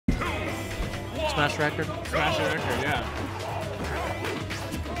Smash record. Smash the record, yeah.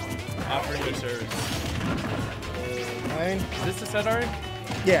 Offering their service. Is this the set already?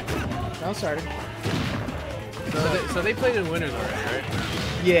 Yeah. Now started. So they played in winners already, right?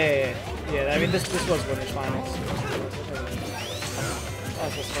 Yeah. I mean, this was winners finals.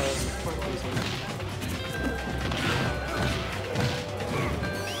 That's as far as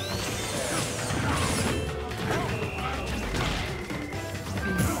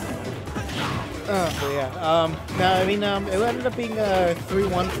but yeah. No, I mean, it ended up being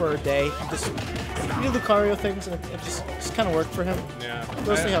 3-1 for a day. Just new Lucario things, and it just kind of worked for him. Yeah.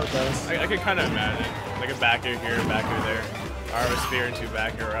 We'll see how it goes. I could kind of imagine, like a back air here, back air there. Arva Spear and 2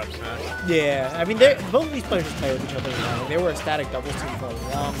 back air up smash. Yeah, I mean, both of these players just play with each other now. They were a static doubles team for a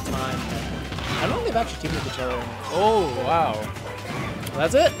long time. I don't think they've actually teamed with each other. Oh, wow.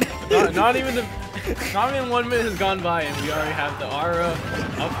 That's it. not even 1 minute has gone by, and we already have the Aura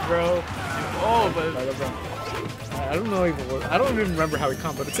up throw. Oh, but I don't know even. I don't even remember how he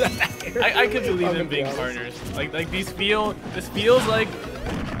comboed that back air. I could believe them being partners. Like this feels like.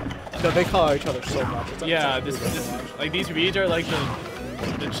 No, they call out each other so much. Yeah, like these reads are like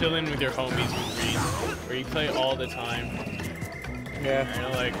the chilling with your homies reads, where you play all the time. Yeah. And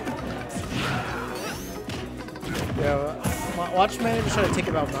you're like. Yeah. Watch Manny just try to take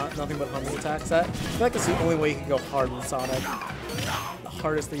about nothing but homing attacks. I feel like it's the only way you can go hard with Sonic. The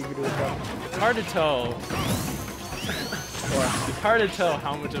hardest thing you can do with them. It's hard to tell. It's hard to tell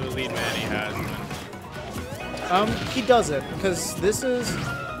how much of a lead Manny has. He doesn't, because this is.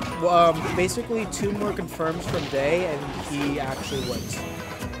 Basically 2 more confirms from Day, and he actually wins.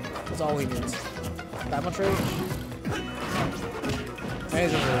 That's all he needs. That much rage?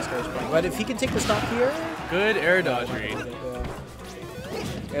 Manny's in a really scary spot. But if he can take the stock here... Good air dodge read.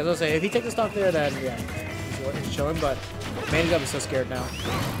 Yeah, as I was saying, if he takes the stock there, then yeah, he's chilling, but Manny's gotta be so scared now.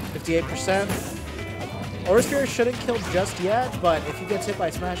 58%. Aura Spear shouldn't kill just yet, but if he gets hit by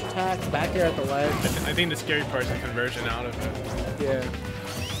smash attack, back there at the ledge... I think the scary part is the conversion out of it. Yeah.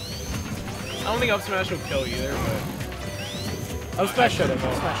 I don't think up smash will kill either, but... Up smash shouldn't.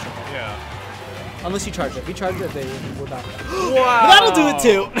 Yeah. Unless you charge it. If you charge it, they will not. Wow! That'll do it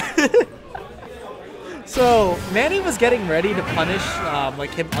too! So, Manny was getting ready to punish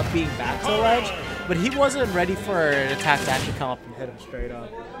like him up being back to the ledge, but he wasn't ready for an attack to actually come up and hit him straight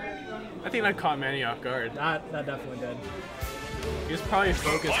up. I think that caught Manny off guard. That definitely did. He was probably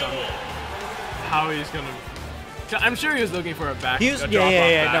focused on how he's gonna... I'm sure he was looking for a back. He was,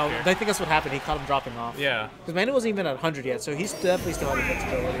 yeah. No, I think that's what happened. He caught him dropping off. Yeah. Because Manny wasn't even at 100 yet, so he's definitely still having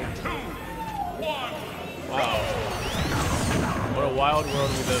flexibility. Wow. What a wild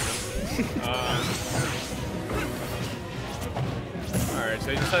world we live in. Alright, so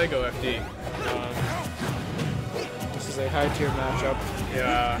he decided to go FD. This is a high tier matchup.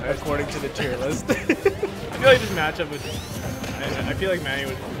 Yeah. According to the tier list. I feel like this matchup would... I feel like Manny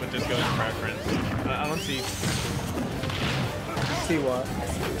would just go with preference. I don't see... See what?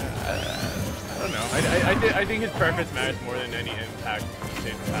 I don't know. I think his preference matters more than any impact they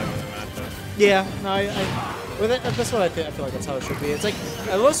have on the matchup. Yeah, no, well, that's what I feel like that's how it should be. It's like,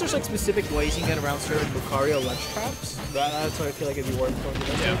 unless there's like specific ways you can get around certain Lucario ledge traps, that's what I feel like it'd be worth going to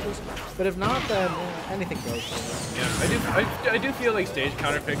those stages. But if not, then anything goes. Yeah, I do feel like stage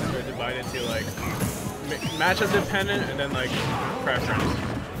counter picks are divided into like matchup dependent and then like preference.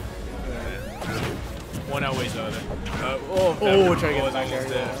 One outweighs the other. Trying to get back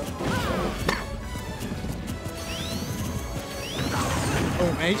there.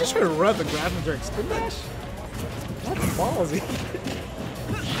 Oh man, he just tried to run the grab him during spin dash? That's ballsy.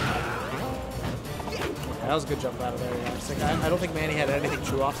 That was a good jump out of there. Yeah. Like, I don't think Manny had anything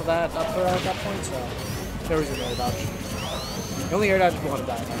true off of that up at that point, so there was an air dodge. The only air dodge you want to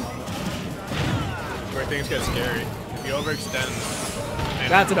die at that moment. Where things get scary. If you overextend.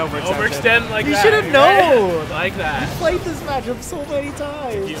 That's an overextension. Overextend like that. You should have known! Like that. You played this matchup so many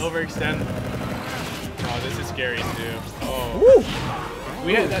times. You overextend. Oh, this is scary too. Oh. Woo!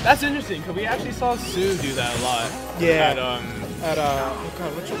 That's interesting because we actually saw Sue do that a lot. Yeah. Oh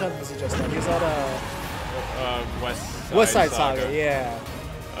god, which event was he just at? He was at West Side Saga. Yeah.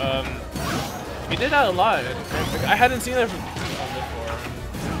 He did that a lot. I hadn't seen that before.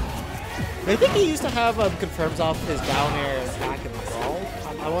 I think he used to have confirms off his down air attack in the brawl.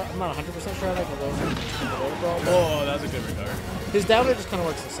 I'm not 100% sure how that goes in the brawl. Oh, that was a good recovery. His down air just kind of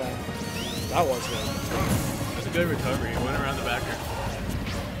works the same. That was good. That's a good recovery. He went around the backer.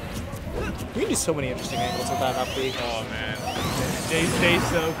 You can do so many interesting angles with that up B. Oh man, Jay's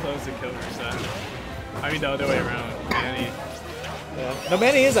so close to kill percent. I mean the other way around. Manny. Yeah. No,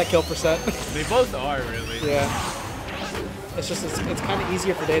 Manny is at kill percent. They both are really. Yeah. It's just it's kind of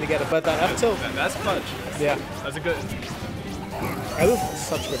easier for Day to get it, but that up tilt. That's clutch. Yeah. That's a good. That was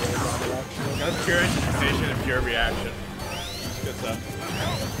such good air dodge, actually. That's pure anticipation and pure reaction. Good stuff.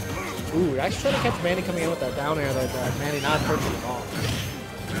 Ooh, actually trying to catch Manny coming in with that down air like that. Manny not perfect at all.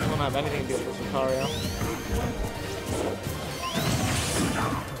 I don't have anything to do with this Lucario.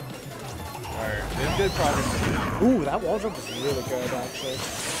 Alright, there's good progress. Ooh, that wall jump was really good, actually.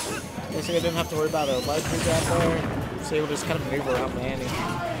 Basically, I didn't have to worry about a ledge grab there. So able to just kind of maneuver around Manny.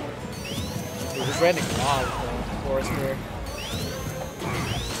 He just ran a lot with the forest here.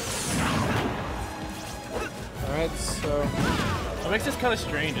 Alright, so... What makes this kind of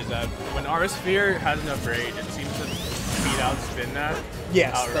strange is that when our sphere has enough rage, it seems to speed out spin that.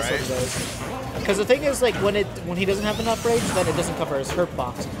 Yes, outright. that's what it does. Because the thing is, like, when he doesn't have enough rage, then it doesn't cover his hurt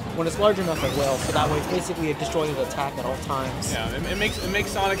box. When it's large enough, it will. So that way, it's basically a disjointed attack at all times. Yeah, it makes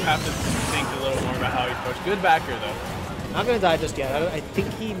Sonic have to think a little more about how he approaches. Good backer though. Not gonna die just yet. I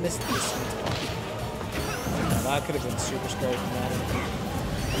think he missed this one. That could have been super scary from that.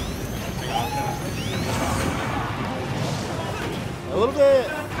 A little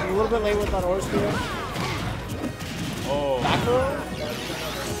bit late with that horse here. Oh. Back row?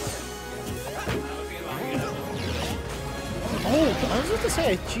 Oh, I was about to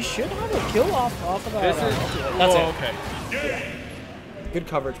say, she should have a kill off of that. This is, that's it. Okay. Yeah. Good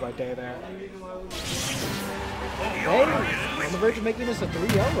coverage by Day there. Day on the verge of making this a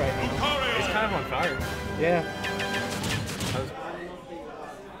 3-0 right now. He's kind of on fire. Yeah.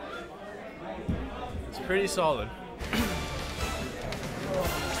 It's pretty solid.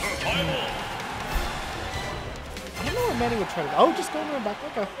 I don't know what Manny would try to do. Oh, just going around back.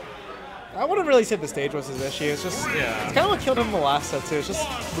 Okay. I wouldn't really say the stage was his issue. It's just, yeah. It's kind of what killed him in the last set too. It's just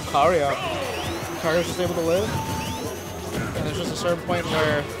Lucario. Lucario's just able to live. And there's just a certain point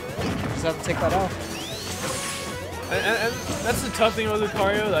where you just have to take that out. And that's the tough thing about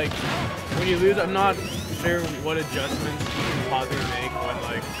Lucario. Like, when you lose, I'm not sure what adjustments you can possibly make when,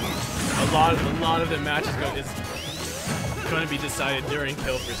 like, a lot of the match is going to be decided during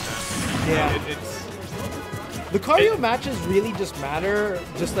kill percent. Yeah. Lucario matches really just matter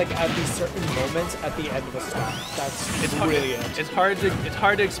just like at these certain moments at the end of a stop. That's really it. It's hard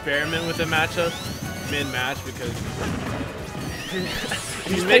to experiment with a matchup mid-match because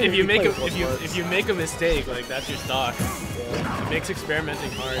if you make a mistake, like that's your stock. Yeah. It makes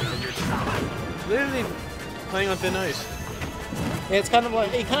experimenting hard and you're literally playing on thin ice. Yeah, it's kind of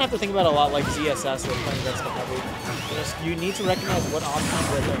like you kind of have to think about it a lot like ZSS when playing against the heavy. You need to recognize what options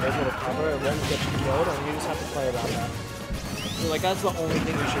they're able to cover and what will get you killed, and you just have to play around that. So, like, that's the only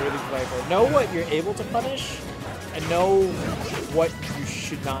thing you should really play for. Know what you're able to punish, and know what you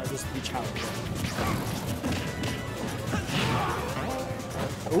should not just be challenging.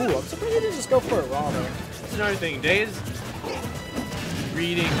 Ooh, I'm surprised you didn't just go for it raw there. That's another thing. Day is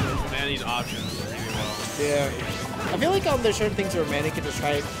reading Manny's options really well. Yeah. I feel like there's certain things where Manny can just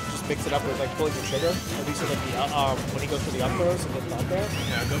mix it up with like pulling the trigger, at least with, like the when he goes for the up throws and gets up there.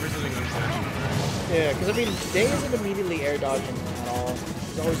 Yeah, go for something like that. Yeah, because I mean, Day isn't immediately air dodging at all.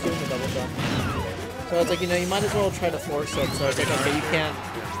 He's always doing the double jump. So it's like, you know, you might as well try to force it. So it's like, okay, you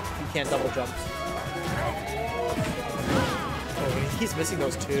can't double jump. Oh, he's missing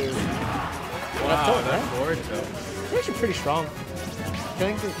those two. Wow, that's forward though. He's actually pretty strong.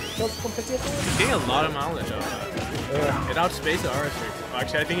 Killing the kills 150 at He's getting a lot of mileage out of that. Yeah. It outspaced the RS. Well,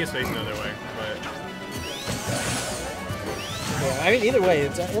 actually, I think it's facing the other way, but yeah, I mean, either way,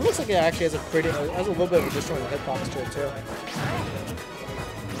 it looks like it actually has a little bit of a disjointed hitbox to it too.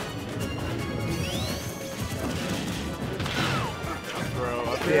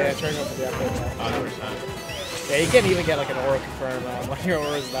 Bro, up here? Yeah, turning up for the up there. 100%. Yeah, you can't even get like an aura confirm when your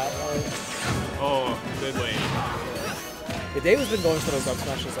aura is that low. Oh, good lane. Yeah, Dave's been going for those up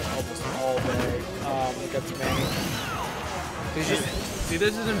smashes like almost all day against Manny. See,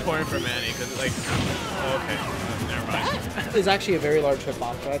 this is important for Manny because like, okay, never mind. That is actually a very large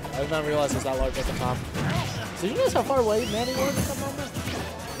hitbox. I did not realize it's that large at the top. So you notice how far away Manny was at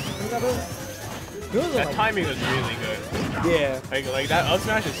that moment? That timing was really good. Yeah. Like that up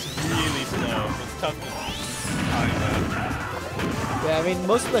smash is really slow. It's tough to time that. Yeah, I mean,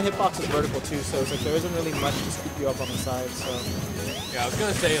 most of the hitbox is vertical too, so it's like there isn't really much to scoop you up on the side, so... Yeah, I was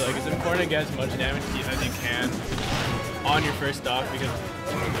gonna say, like, it's important to get as much damage as you can on your first stock because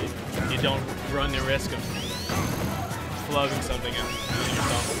you don't run the risk of flubbing something and losing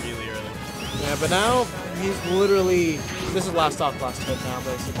yourself really early. Yeah, but now, he's literally... This is last stock, last hit now,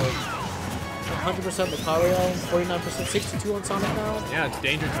 basically. 100% Lucario, 49%, 62 on Sonic now. Yeah, it's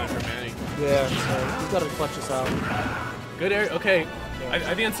danger time for Manny. Yeah, so he's gotta clutch this out. Good air. Okay, yeah.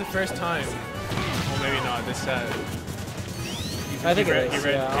 I think it's the first time. Well, maybe not this set. I think he it is.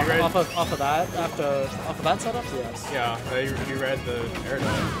 read, Yeah. he read, Off of that setup, yes. yeah, he read the air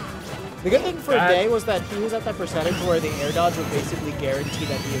dodge. The good thing for Day was that he was at that percentage where the air dodge would basically guarantee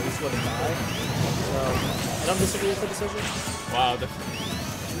that he at least wouldn't die. So I don't disagree with the decision. Wow, the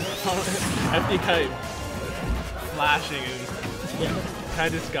FD kind of flashing and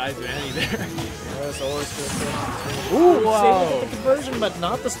kind of disguised Manny there. Ooh, wow. Saving the conversion, but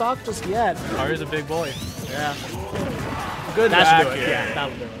not the stock just yet. Lucario's a big boy. Yeah. Good That back should do it. here. Yeah,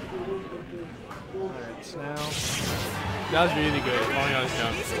 that'll do it. Alright, so now. That was really good. Falling on his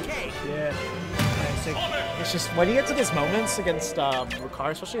jump. Yeah. It's just when you get to these moments against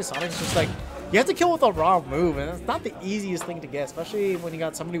Lucario, especially Sonic, it's just like you have to kill with a raw move, and it's not the easiest thing to get, especially when you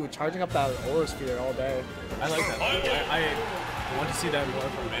got somebody with charging up that aura sphere all day. I like that. I want to see that more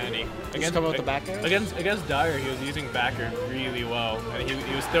from Manny. Against coming with the back air? Against Dyer, he was using back air really well, and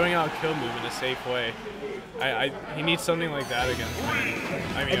he was throwing out a kill move in a safe way. He needs something like that against Manny.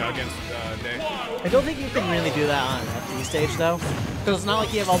 I mean, against Day. I don't think you can really do that on an FD stage though, because it's not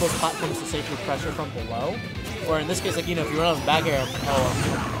like you have all those platforms to safely pressure from below. Or in this case, like if you run on back air,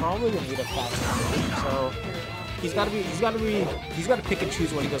 probably gonna need a fast one. So he's got to pick and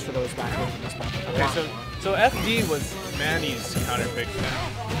choose when he goes for those back airs in this match. Okay, so FD was Manny's counterpick then.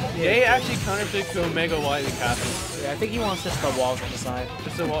 Yeah. They actually counterpicked to Omega Y the Castle. Yeah, I think he wants just the walls on the side.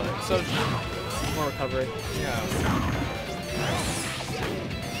 Just the wall. So more recovery. Yeah.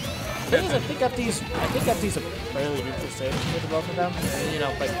 I think FD's a fairly neutral stage for the both of them. And, you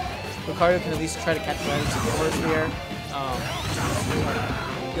know, like Lucario can at least try to catch Manny to the first here.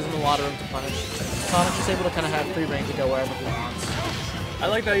 Gives him a lot of room to punish. Sonic's just able to kind of have free reign to go wherever he wants. I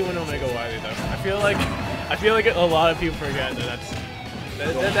like that he went Omega Wily though. I feel like a lot of people forget that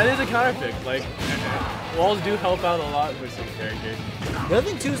that is a counterpick. Like walls do help out a lot with some characters. The other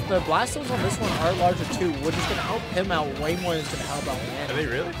thing too is the blast zones on this one are larger too, which is going to help him out way more than it's going to help out Manny. Are they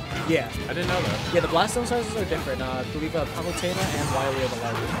really? Yeah. I didn't know that. Yeah, the blast zone sizes are different. I believe Palutena and Wily are the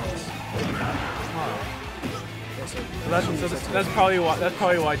larger ones. Huh. That's probably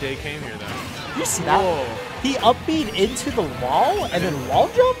why Day came here then. You see that? Whoa. He upbeat into the wall and then wall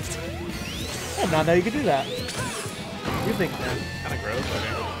jumped? I did not know you could do that. You think, man? Kind of gross, I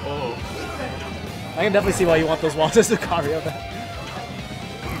think. Oh. I can definitely see why you want those walls as Lucario then.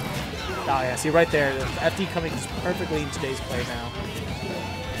 Oh yeah, see right there, the FD coming just perfectly in today's play now.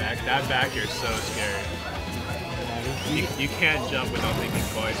 That back here is so scary. You can't jump without thinking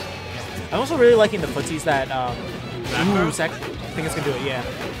twice. I'm also really liking the footsies that I think it's gonna do it, yeah.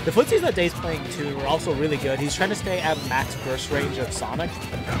 The footsies that Day's playing too are also really good. He's trying to stay at max burst range of Sonic,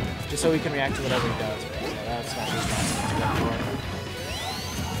 just so he can react to whatever he does. But yeah, that's not just awesome to go for.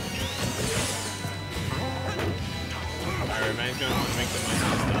 Alright, Manny's gonna want to make the most of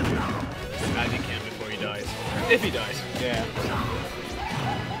this stuff as he can before he dies. If he dies. Yeah.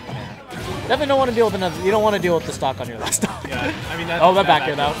 Definitely don't want to deal with another. You don't want to deal with the stock on your last stock. Yeah, I mean that's. Oh, that back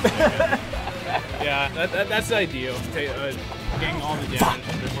here though. Yeah, that's the ideal. Getting all the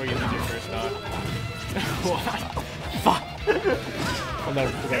damage before you lose your first stock. Fuck. I'll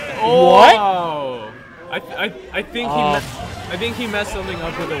never forget that. Oh! What? I think he messed something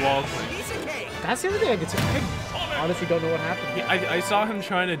up with the wall clamp. That's the other thing I could say. I honestly don't know what happened. I saw him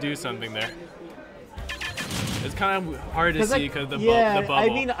trying to do something there. It's kind of hard to see because the bubble. I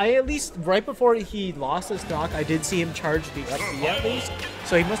mean, at least right before he lost his stock, I did see him charge the FD at least.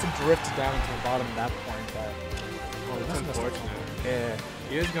 So he must have drifted down to the bottom at that point. But that's unfortunate. Yeah.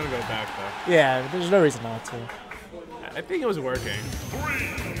 He is gonna go back though. Yeah, there's no reason not to. I think it was working.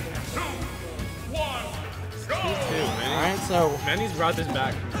 3, 2, 1, go! Alright, so Manny's brought this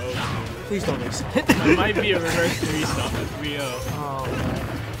back. Oh, please don't lose. it might be a reverse 3 stop. 3-0. Oh,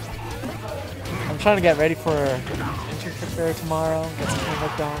 I'm trying to get ready for internship fair tomorrow. Get some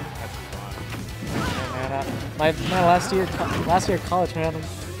homework done. Yeah, man, my last year of college, man. I'm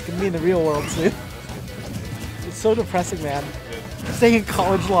gonna be in the real world soon. It's so depressing, man. Staying in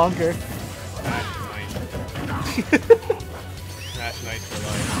college longer. Match night for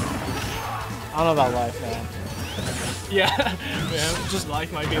life. I don't know about life, man. Yeah, man, just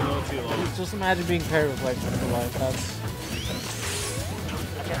life might be a little too long. Just imagine being paired with like for life. That's.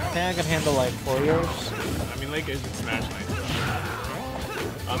 I think I can handle like 4 years. I mean, like, it's Smash Night.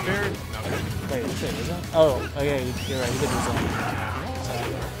 Up air? No. Wait, is it? Oh, yeah, you're right. You did use that.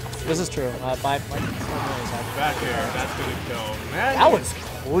 So, this is true. Back here, that's gonna kill. Man, that was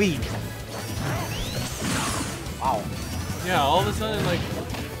clean. Wow. Yeah, all of a sudden, like,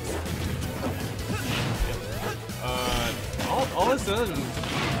 all of a sudden,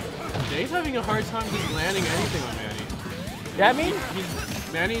 Jay's having a hard time just landing anything on Manny. Yeah, I mean,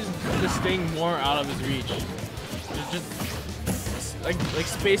 Manny's just staying more out of his reach. like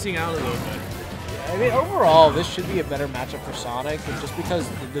spacing out a little bit. I mean, overall, this should be a better matchup for Sonic, just because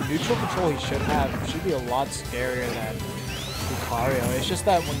the neutral control he should have should be a lot scarier than Lucario. It's just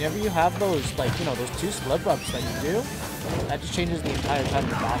that whenever you have those, like, you know, those 2 slip ups that you do, that just changes the entire time of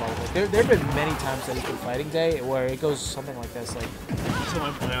the battle. Like, there have been many times that it's been Fighting Day where it goes something like this, like... So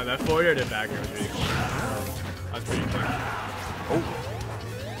yeah, that forward to backer was really cool. That's pretty cool. Oh.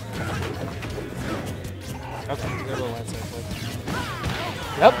 Okay, a little lance quick.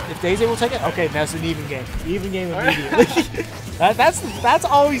 Yep, if Daisy will take it, okay, now it's an even game. Even game immediately. That's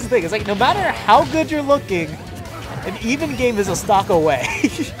always the thing. It's like, no matter how good you're looking, an even game is a stock away.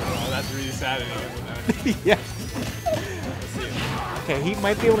 Oh, that's really sad. Yeah. Okay, he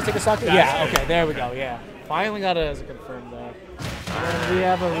might be able to take a stock. Yeah, okay, there we go, yeah. Finally got it as a confirmed there. And we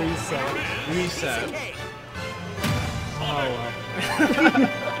have a reset. Reset. Oh, well.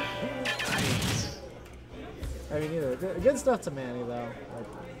 I mean, either good stuff to Manny though. Like,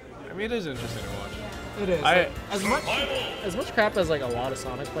 I mean, it is interesting to watch. it is. Like, as much crap as like a lot of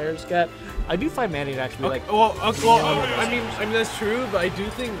Sonic players get, I do find Manny to actually like. I mean that's true, but I do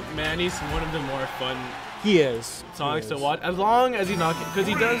think Manny's one of the more fun. He is. Sonics to watch, as long as he's not, because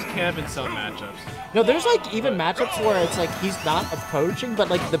he does camp in some matchups. No, there's like even matchups where it's like he's not approaching, but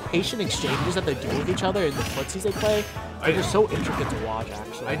like the patient exchanges that they do with each other and the footsies they play, they're so intricate to watch.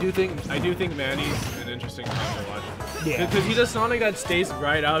 Actually, I do think Manny's an interesting time to watch. Yeah. Because he's a Sonic that stays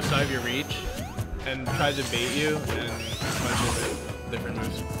right outside of your reach and tries to bait you and punches different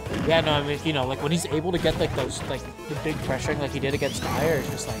moves. Yeah, no, I mean, you know, like when he's able to get like those, like the big pressuring like he did against Dyer, it's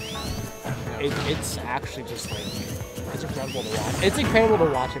just like, it's actually just like, it's incredible to watch. It's incredible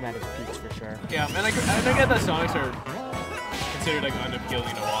to watch him at his peaks for sure. Yeah, and I get that Sonics are considered like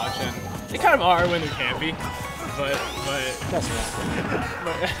unappealing to watch, and they kind of are when they're campy. But That's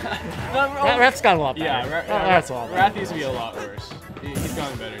no, Rath's gotten a lot better. Yeah, Rath's a lot better. Wrath used to be a lot worse. He's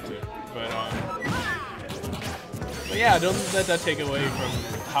gotten better too. But yeah, don't let that take away from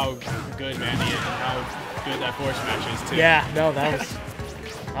how good Manny is and how good that force match is too. Yeah, no, that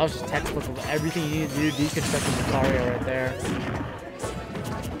was just textbook of everything you need to do deconstructing Lucario right there.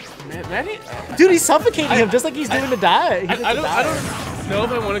 Manny? Dude, he's suffocating him just like he's doing the die. I don't know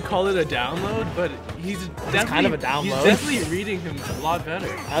if I want to call it a download, but he's definitely kind of a download. He's definitely reading him a lot better.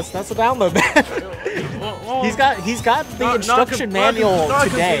 That's a download, man. Well, he's got the instruction manual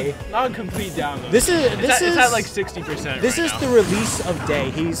today. Not a complete download. This is it's at like 60%. This right is now. the release of Day.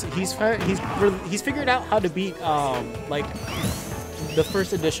 He's figured out how to beat like the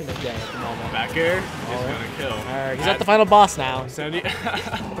first edition of Day at the moment. Back air is gonna kill. He's at the final boss now. 70.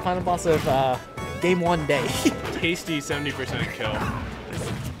 The final boss of Game 1 Day. Tasty 70% kill.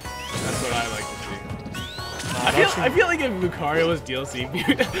 That's what I like to see. I feel like if Lucario was DLC,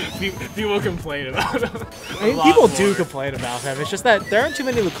 people complain about him. I mean, people do complain about him. It's just that there aren't too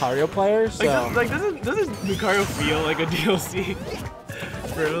many Lucario players. So. Doesn't Lucario feel like a DLC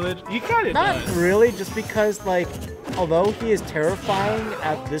privilege? He kind of does. Not really, just because like, although he is terrifying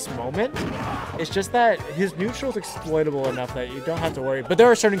at this moment, it's just that his neutral's exploitable enough that you don't have to worry. But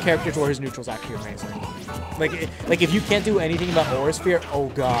there are certain characters where his neutral's actually amazing. Like if you can't do anything about Aura Sphere, oh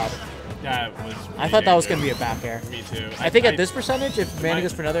god. That was. I thought that was gonna be a back air. Me too. I think at this percentage, if Manny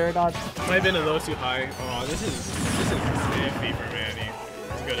goes for another air dodge, might have been a little too high. Oh, this is iffy for Manny.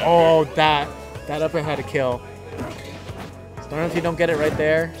 It's a good. Oh, that upper had a kill. So don't know if you don't get it right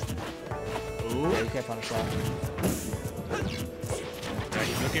there. Ooh. Yeah, you can't punish that. Yeah,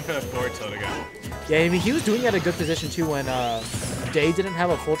 he's looking for the forward tilt again. Yeah, I mean he was doing it at a good position too when Day didn't have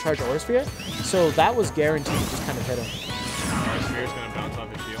a full charge Aura Sphere, so that was guaranteed to just kind of hit him. Aura Sphere's gonna bounce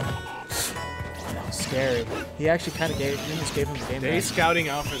off his shield. That was scary. He actually kind of gave him the game. He's scouting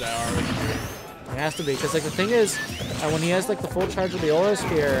out for that Aura Sphere. It has to be, because like the thing is, when he has like the full charge of the Aura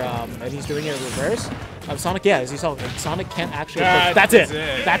Sphere and he's doing it in reverse, Sonic, yeah, as you saw, Sonic can't actually. That's it.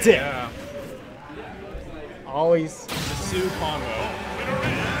 That's it. Yeah. Always. The Sue combo.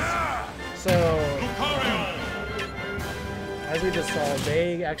 So, as we just saw,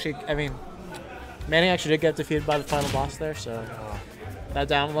 they actually, I mean, Manny actually did get defeated by the final boss there, so that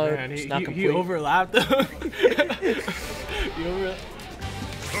download is not complete. He overlapped though.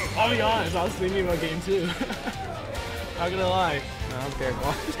 I'll be honest, I was thinking about game 2. Not gonna lie. No, I'm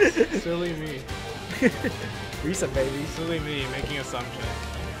terrible. Silly me. Reset, baby. Silly me, making assumptions.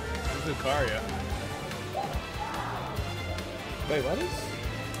 This is Lucario. Wait, what is?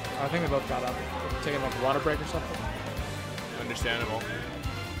 I think they both got up. Taking like a water break or something. Understandable.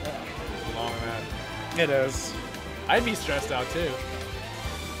 Long that. It is. I'd be stressed out too.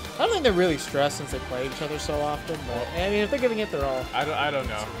 I don't think they're really stressed since they play each other so often, but I mean, if they're giving it their all. I don't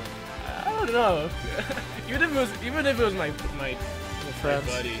know. I don't know. even if it was my friends.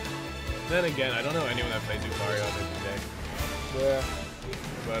 buddy. Then again, I don't know anyone that plays Lucario on this day. Yeah.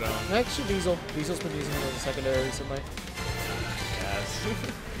 But Actually, Diesel. Diesel's been using it as a secondary recently. yes.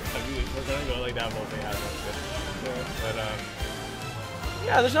 I mean, if we're gonna go like that, we'll have one.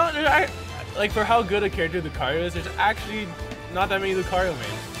 Yeah. But yeah, like for how good a character Lucario is, there's actually not that many Lucario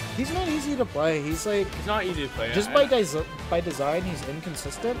mains. He's not easy to play. He's like It's not easy to play. just by design, he's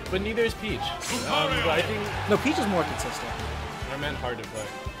inconsistent. But neither is Peach. But I think No, Peach is more consistent. I meant hard to play.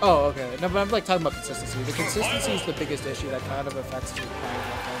 Oh, okay. No, but I'm like talking about consistency. The consistency is the biggest issue that kind of affects you playing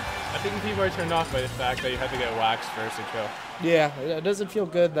that game. I think people are turned off by the fact that you have to get waxed first to kill. Yeah, it doesn't feel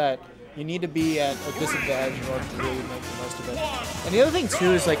good that you need to be at a disadvantage in order to really make the most of it. And the other thing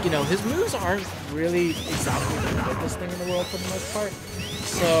too is like, you know, his moves aren't really exactly the quickest thing in the world for the most part.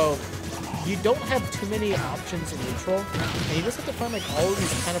 So you don't have too many options in neutral, and you just have to find like all of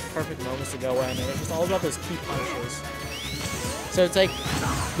these kind of perfect moments to go in, and it's just all about those key punishes. So it's like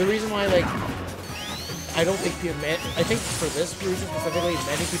the reason why like I don't think I think for this reason specifically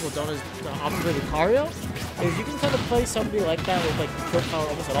many people don't opt for Lucario is you can kind of play somebody like that with like kill power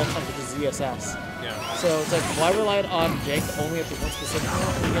almost at all times, which is ZSS. Yeah. So it's like why rely on Jank only at the one specific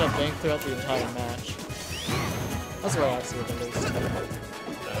point when you can have Jank throughout the entire match. That's what I see it at least.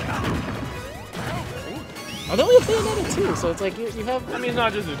 Oh, then we have Bayonetta too, so it's like you have. I mean, it's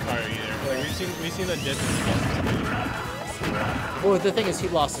not just Lucario either. Like we've seen the difference. Well, the thing is, he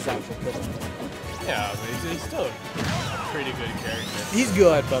lost his actual kill. Yeah, but he's still a pretty good character. He's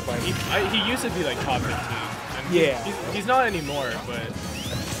good, but like he used to be like top 15. And yeah, he's not anymore, but like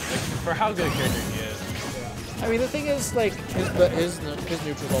for how good a character he is. I mean, the thing is, like his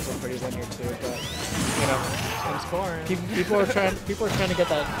neutral's also pretty linear too, but you know, I'm scoring. people are trying to get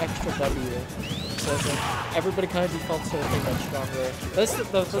that extra W. So it's like everybody kind of defaults to the thing that's stronger.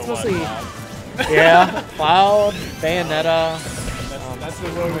 That's mostly yeah, Cloud, Bayonetta. That's the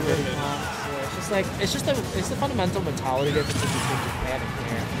world we're living in. Yeah, it's the fundamental mentality difference between Japan and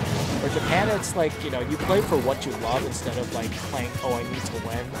here. Where Japan, it's like, you know, you play for what you love instead of like playing, oh, I need to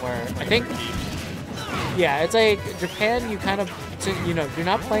win. Where I think, yeah, it's like Japan, you kind of, you know, you're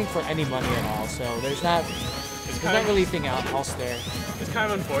not playing for any money at all. So there's not really anything else there. It's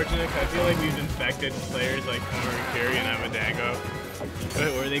kind of unfortunate. I feel like we've infected players like Lucario and Amadango,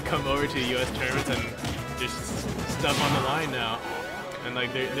 where they come over to U.S. tournaments and just stuff on the line now. And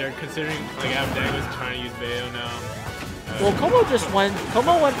like they're considering like Amadango's trying to use Bayo now. Well, Como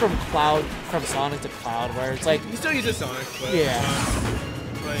went from Sonic to Cloud, where it's like he still uses Sonic, but yeah,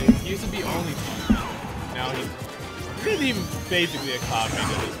 like he used to be only Sonic. Now he's really basically a Cloud main.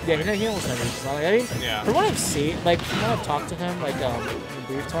 Yeah, he almost never uses Sonic. I mean, yeah. From what I've seen, like from what I've talked to him, like in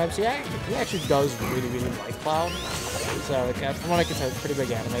brief times, he actually does really like Cloud. So like, from what I can tell, he's a pretty big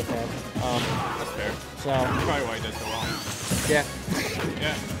anime fan. That's fair. So that's probably why he does so well. Yeah.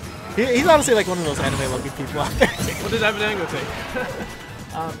 Yeah. He's honestly like one of those anime-looking people out there. What does Amadango think?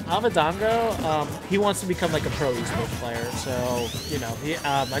 Amadango, he wants to become like a pro esports player. So, you know,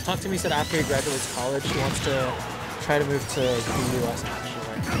 I talked to him. He said after he graduates college, he wants to try to move to the US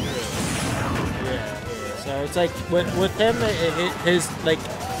actually. Yeah. So it's like with him, his like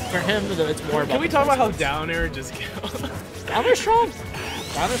for him, it's more about. Can we talk about how down air just killed? Down air strong.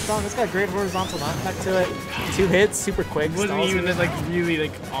 Down air strong. It's got great horizontal knockback to it. 2 hits, super quick. Wasn't even like really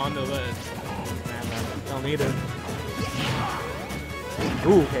like on the list. Man, don't need it.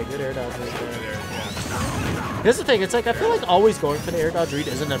 Ooh, okay, good air dodge right there. Yeah. Here's the thing, it's like, I feel like always going for the air dodge read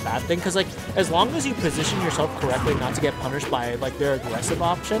isn't a bad thing, because like, as long as you position yourself correctly not to get punished by like their aggressive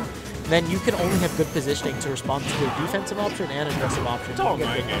option, then you can only have good positioning to respond to their defensive option and aggressive option. It's all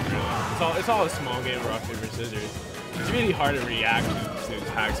mind game, really. It's all a small game of rock, paper, scissors. It's really hard to react to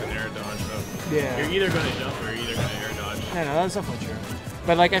attacks and air dodge, so yeah. You're either going to jump or you're either going to air dodge. Yeah, no, that's definitely true.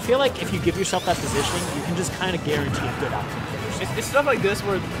 But like, I feel like if you give yourself that positioning, you can just kind of guarantee a good outcome for yourself. It's stuff like this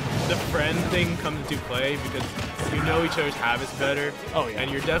where the friend thing comes into play because you know each other's habits better. Oh yeah.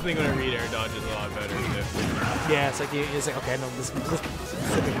 And you're definitely going to read air dodges a lot better too. Yeah, it's like okay, no, this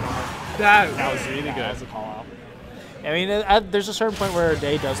that was really good. That was a call out. I mean, there's a certain point where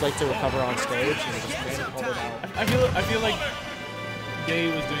Day does like to recover on stage and just hold it out. I feel like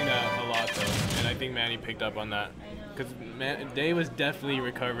Day was doing that a lot though, and I think Manny picked up on that because Day was definitely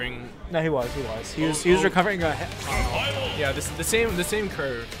recovering. No, he was. He was recovering. Yeah, the same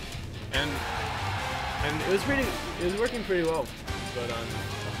curve, and it was working pretty well, but I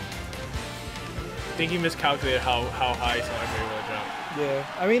think he miscalculated how high Sonic was able to jump. Yeah,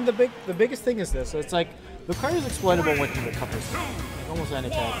 I mean the biggest thing is this. It's like Lucario's exploitable when he recovers. Like almost any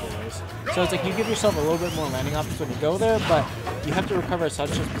character is. So it's like you give yourself a little bit more landing options when you go there, but you have to recover at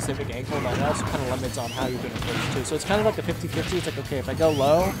such a specific angle that it also kind of limits on how you're going to approach too. So it's kind of like a 50-50. It's like, okay, if I go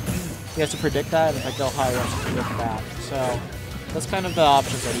low, he has to predict that, and if I go high, he has to predict that. So that's kind of the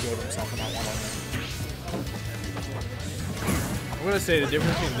options that he gave himself in that one. I'm gonna say the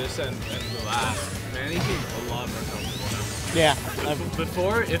difference between this and the last, Manny seems a lot more comfortable now. Yeah.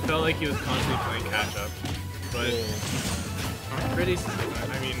 Before, it felt like he was constantly playing catch up, but pretty.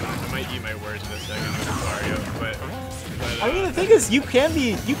 I mean, I might eat my words in a second with Lucario, but I mean, the thing is, you can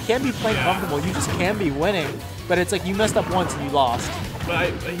be playing comfortable. You just can be winning, but it's like you messed up once and you lost.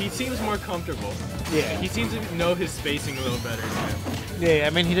 But he seems more comfortable. Yeah. He seems to know his spacing a little better too. Yeah, I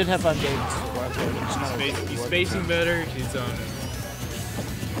mean, he did have fun games. He's spacing better. He's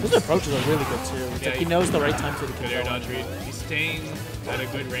His approaches are really good too. It's like he knows the right time to the good air dodge read. He's staying at a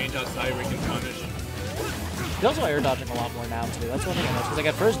good range outside where he can punish. He's also air dodging a lot more now too. That's one thing I noticed. Because like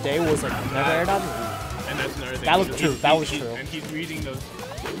at first day was like never air dodging. And that's another thing. That was true. That was true. And he's reading those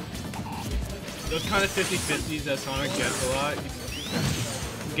kind of 50-50s that Sonic gets a lot.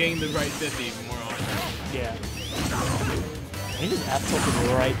 He's getting the right 50 more often. Yeah. He just tilted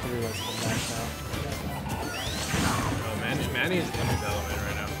right through us from that now. Oh, Manny is in his element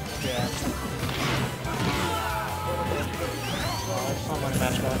right now. Yeah. Oh, there's not much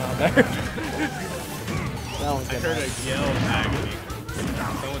match going on there. That one's I heard a yell of agony.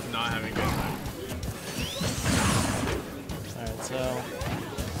 Someone's not having a good time. Alright, so...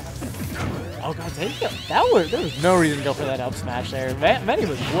 Oh god, there was no reason to go for that up smash there. Manny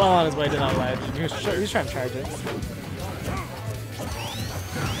was well on his way to that ledge. He was trying to charge it.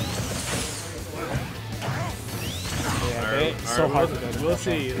 Alright, so hard to go. We'll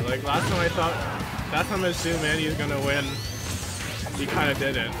see. Like last time I assumed Manny was gonna win. He kind of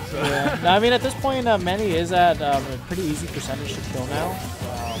didn't. So. Yeah. No, I mean at this point, Manny is at a pretty easy percentage to kill now.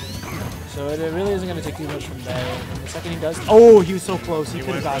 So it really isn't gonna take too much from there. And the second he does, oh, he was so close. He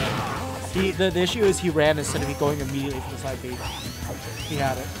could have got it. The issue is he ran instead of going immediately for the side B. He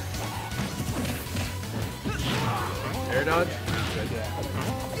had it. Air dodge? Yeah.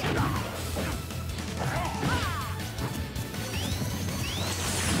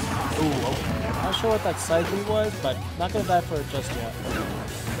 Ooh, okay. I'm not sure what that side B was, but not gonna die for it just yet.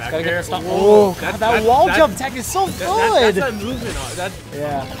 Gotta get the stop. Oh, that wall jump tech is so good! That's that movement. That's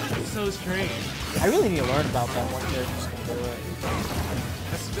so strange. I really need to learn about that one character.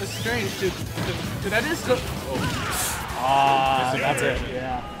 That's strange, dude. That is so. That's it.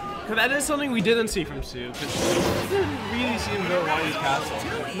 Yeah. Cause that is something we didn't see from Sue. Cause we didn't really see him go Whitey's castle.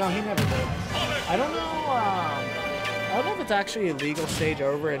 No, he never did. I don't know. I don't know if it's actually a legal stage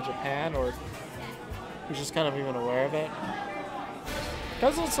over in Japan or he's just kind of even aware of it.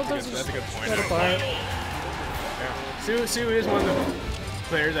 Because sometimes that's a good point. Yeah. Sue is one of the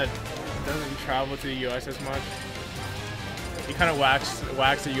players that doesn't travel to the U.S. as much. He kind of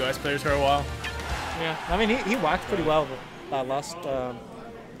waxed the U.S. players for a while. Yeah, I mean he whacked pretty well that last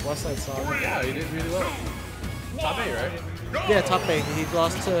side song. Yeah, he did really well. Top 8, right? Yeah, top 8. He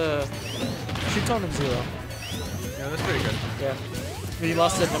lost to Shuton and 0. Yeah, that's pretty good. Yeah. He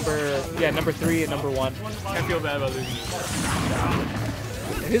lost to number 3 and number 1. Can't feel bad about losing.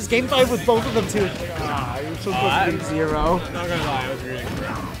 His game 5 with both of them too. You're so close to being 0. I'm not gonna lie, I was rooting for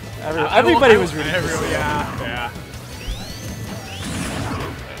him. Everybody was rooting for him. Yeah.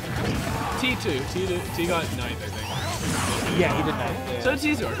 T2. T got 9th, I think. Yeah, he did 9th. Yeah. So did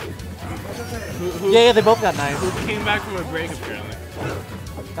Caesar. Yeah, they both got 9th. Who came back from a break, apparently.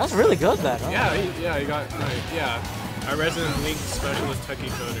 That's really good, then. Huh? Yeah, he got 9th. Yeah. Our resident Link specialist Tucky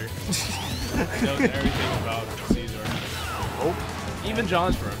Coder knows everything about Caesar. Oh. Even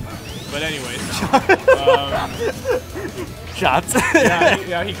John's firm. But anyways. Shots.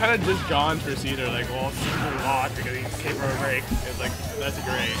 yeah, he kind of just Johns for Caesar, like, well, Caesar lost because he came from a break. It's like, that's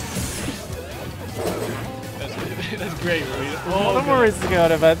great. That's great, bro. Oh, no more reasons to go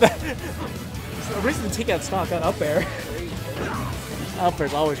to, but a reason to take out stock on up air. Up air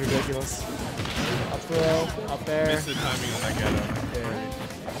is always ridiculous. Up throw, up air. Missed the timing on that getup.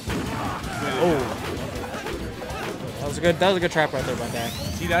 Yeah. Oh. That was a good trap right there by Dak.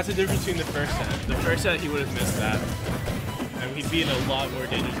 See, that's the difference between the first set. The first set, he would have missed that. And he'd be in a lot more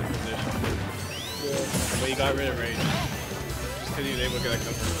dangerous position. Yeah. But he got rid of range. Just because he was able to get that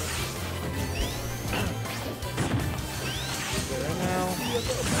comfort. Right now,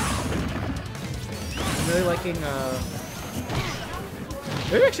 I'm really liking,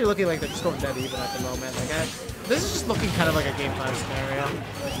 they're actually looking like they're just going dead even at the moment. Like, this is just looking kind of like a game 5 scenario.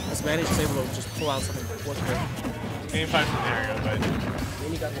 As Manny's just able to just pull out something quicker. Game 5 scenario, but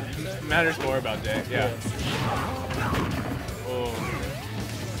Manny got the reset. matters more about Day. Yeah. Oh.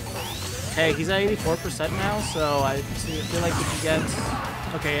 Hey, he's at 84% now, so I feel like if he gets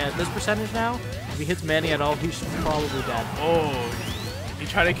at this percentage now, if he hits Manny at all, he's probably dead. Oh. He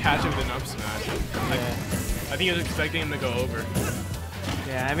tried to catch him with an up smash. Yeah. I think he was expecting him to go over.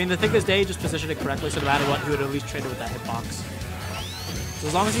 Yeah, I mean, the thing is, Day just positioned it correctly, so no matter what, he would at least trade it with that hitbox. So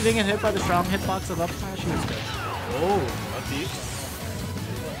as long as he didn't get hit by the strong hitbox of up smash, he was good. Oh, up deep.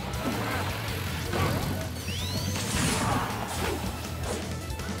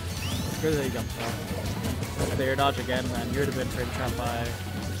 Good that he jumped off. If they air dodge again, then you would have been frame trapped by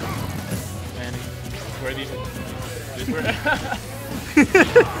Manny. Where these?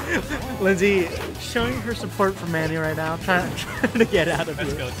 Lindsay showing her support for Manny right now, trying to get out of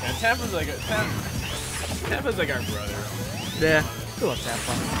Let's here. go, Tampa. Tampa's like our brother. Yeah, we love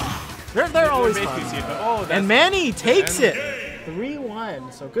Tampa. They're always fun. Oh, And Manny takes it.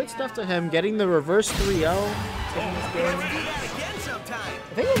 3-1. So good stuff to him, getting the reverse 3-0. Taking this game.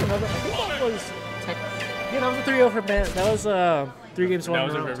 I think that was yeah, that was a 3-0 for Man. That was 3 games to 1. That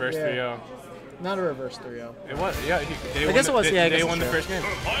was a reverse 3-0. Not a reverse 3-0. It was, yeah. I guess it was, yeah. They won the first game.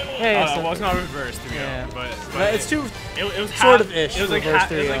 Yeah, well, it's not reverse 3-0, yeah. but It's two it was sort of ish. It was like reverse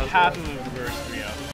half of a reverse 3-0.